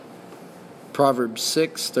Proverbs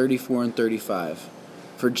 6:34 and 35.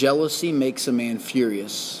 For jealousy makes a man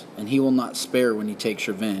furious, and he will not spare when he takes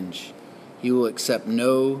revenge. He will accept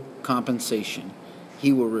no compensation.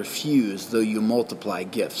 He will refuse though you multiply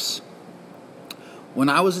gifts. When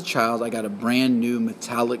I was a child, I got a brand new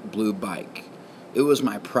metallic blue bike. It was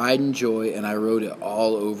my pride and joy, and I rode it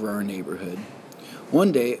all over our neighborhood.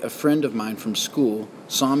 One day, a friend of mine from school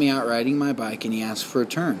saw me out riding my bike, and he asked for a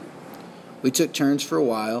turn. We took turns for a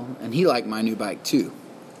while, and he liked my new bike too.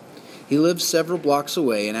 He lived several blocks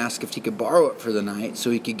away and asked if he could borrow it for the night so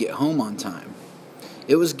he could get home on time.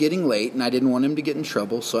 It was getting late, and I didn't want him to get in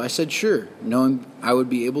trouble, so I said sure, knowing I would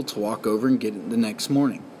be able to walk over and get it the next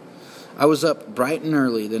morning. I was up bright and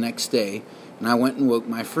early the next day, and I went and woke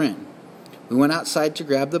my friend. We went outside to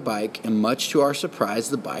grab the bike, and much to our surprise,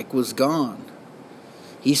 the bike was gone.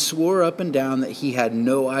 He swore up and down that he had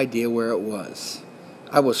no idea where it was.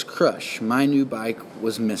 I was crushed. My new bike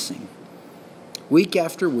was missing. Week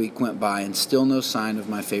after week went by, and still no sign of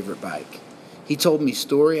my favorite bike. He told me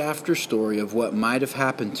story after story of what might have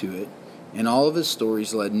happened to it, and all of his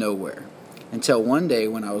stories led nowhere. Until one day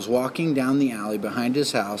when I was walking down the alley behind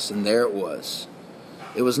his house, and there it was.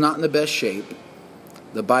 It was not in the best shape.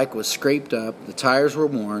 The bike was scraped up, the tires were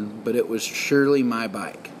worn, but it was surely my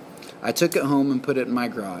bike. I took it home and put it in my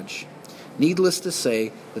garage. Needless to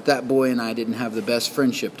say that boy and I didn't have the best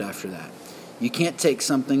friendship after that. You can't take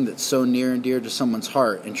something that's so near and dear to someone's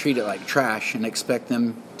heart and treat it like trash and expect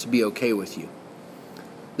them to be okay with you.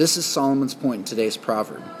 This is Solomon's point in today's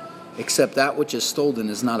proverb. Except that which is stolen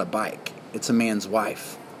is not a bike, it's a man's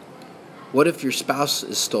wife. What if your spouse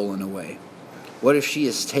is stolen away? What if she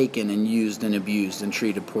is taken and used and abused and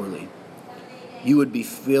treated poorly? You would be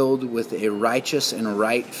filled with a righteous and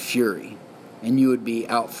right fury, and you would be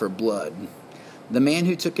out for blood. The man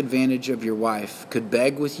who took advantage of your wife could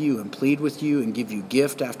beg with you and plead with you and give you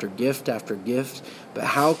gift after gift after gift, but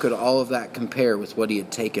how could all of that compare with what he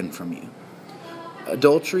had taken from you?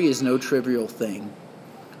 Adultery is no trivial thing.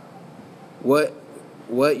 Watch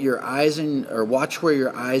where your eyes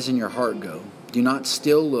and your heart go. Do not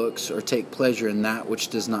steal looks or take pleasure in that which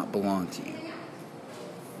does not belong to you.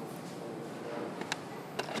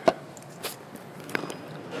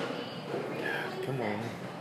 Come on.